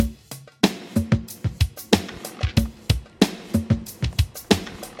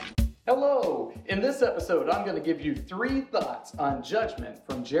Hello! In this episode, I'm going to give you 3 thoughts on judgment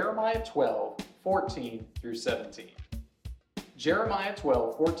from Jeremiah 12, 14 through 17. Jeremiah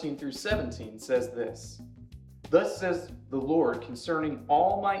 12, 14 through 17 says this: Thus says the Lord concerning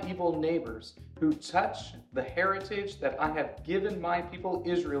all my evil neighbors who touch the heritage that I have given my people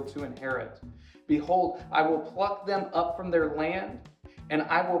Israel to inherit. Behold, I will pluck them up from their land, and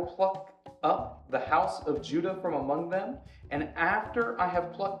I will pluck up the house of Judah from among them, and after I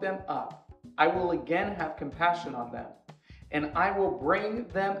have plucked them up, I will again have compassion on them, and I will bring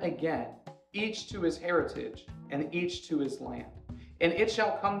them again, each to his heritage, and each to his land. And it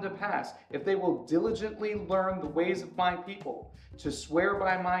shall come to pass, if they will diligently learn the ways of my people, to swear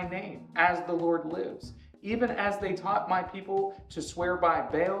by my name, as the Lord lives, even as they taught my people to swear by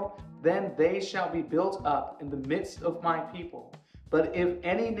Baal, then they shall be built up in the midst of my people. But if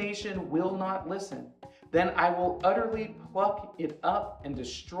any nation will not listen, then I will utterly pluck it up and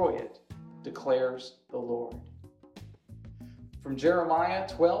destroy it, declares the Lord. From Jeremiah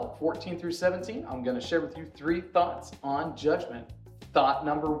 12, 14 through 17, I'm going to share with you 3 thoughts on judgment. Thought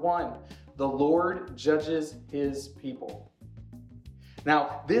number 1, the Lord judges his people.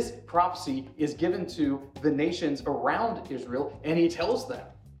 Now, this prophecy is given to the nations around Israel, and he tells them,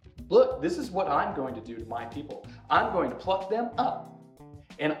 look, this is what I'm going to do to my people. I'm going to pluck them up,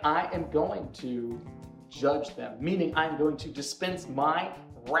 and I am going to judge them, meaning I'm going to dispense my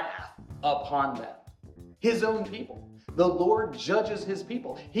wrath upon them. His own people. The Lord judges his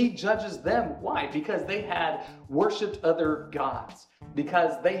people. He judges them. Why? Because they had worshiped other gods,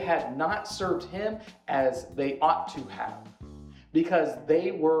 because they had not served him as they ought to have, because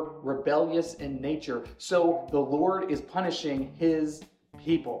they were rebellious in nature. So the Lord is punishing his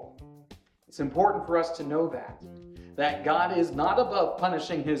people. It's important for us to know that God is not above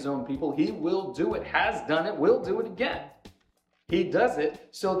punishing his own people. He will do it, has done it, will do it again. He does it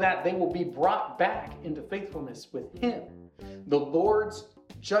so that they will be brought back into faithfulness with him. The Lord's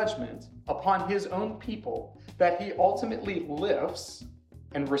judgment upon his own people that he ultimately lifts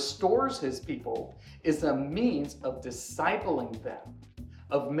and restores his people is a means of discipling them,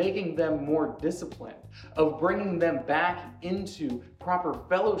 of making them more disciplined, of bringing them back into proper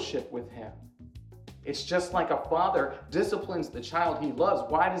fellowship with him. It's just like a father disciplines the child he loves.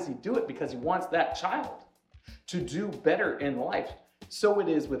 Why does he do it? Because he wants that child to do better in life. So it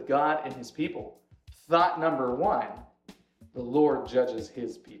is with God and his people. Thought number 1, the Lord judges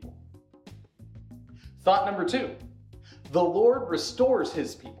his people. Thought number 2, the Lord restores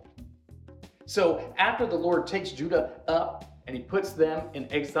his people. So after the Lord takes Judah up and he puts them in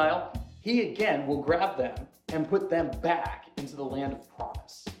exile, he again will grab them and put them back into the land of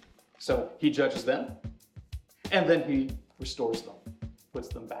promise. So he judges them, and then he restores them, puts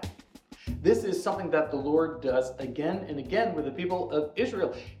them back. This is something that the Lord does again and again with the people of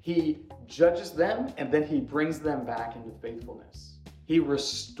Israel. He judges them, and then he brings them back into faithfulness. He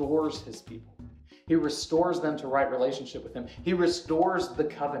restores his people. He restores them to right relationship with him. He restores the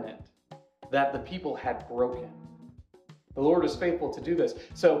covenant that the people had broken. The Lord is faithful to do this.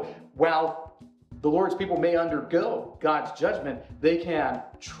 So while the Lord's people may undergo God's judgment, they can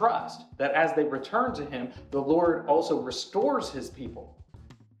trust that as they return to him, the Lord also restores his people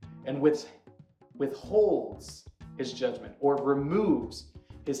and withholds his judgment or removes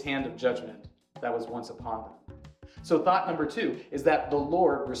his hand of judgment that was once upon them. So thought number 2 is that the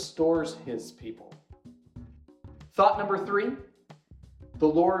Lord restores his people. Thought number 3, the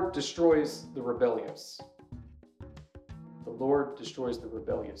Lord destroys the rebellious. The Lord destroys the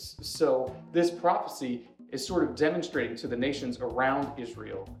rebellious. So this prophecy is sort of demonstrating to the nations around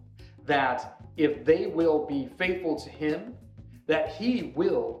Israel that if they will be faithful to him, that he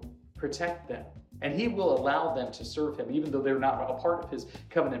will protect them and he will allow them to serve him, even though they're not a part of his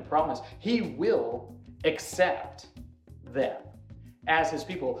covenant promise. He will accept them as his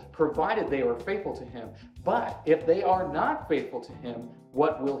people, provided they are faithful to him. But if they are not faithful to him,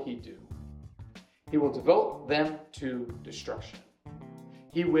 what will he do? He will devote them to destruction.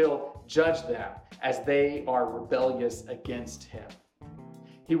 He will judge them as they are rebellious against him.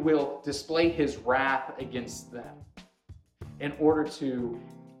 He will display his wrath against them in order to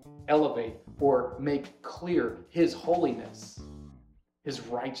elevate or make clear his holiness, his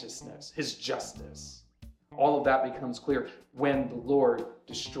righteousness, his justice. All of that becomes clear when the Lord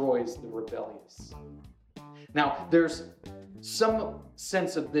destroys the rebellious. Now, there's some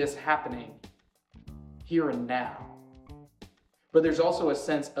sense of this happening here and now. But there's also a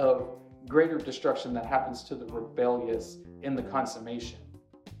sense of greater destruction that happens to the rebellious in the consummation.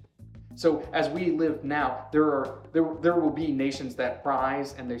 So as we live now, there will be nations that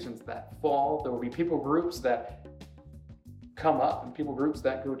rise and nations that fall. There will be people groups that come up and people groups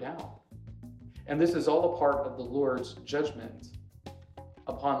that go down. And this is all a part of the Lord's judgment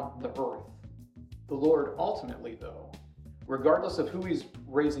upon the earth. The Lord ultimately, though, regardless of who he's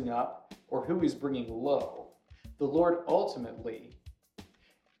raising up or who he's bringing low, the Lord ultimately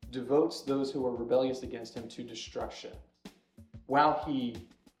devotes those who are rebellious against him to destruction, while he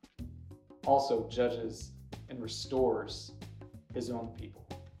also judges and restores his own people.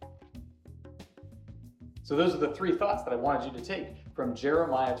 So those are the three thoughts that I wanted you to take from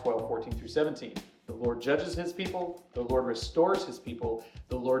Jeremiah 12:14 through 17. The Lord judges his people, the Lord restores his people,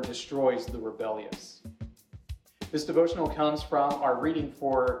 the Lord destroys the rebellious. This devotional comes from our reading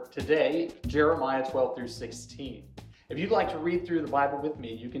for today, Jeremiah 12 through 16. If you'd like to read through the Bible with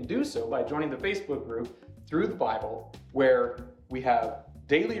me, you can do so by joining the Facebook group Through the Bible, where we have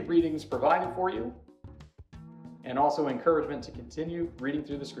daily readings provided for you and also encouragement to continue reading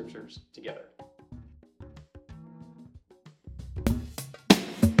through the scriptures together.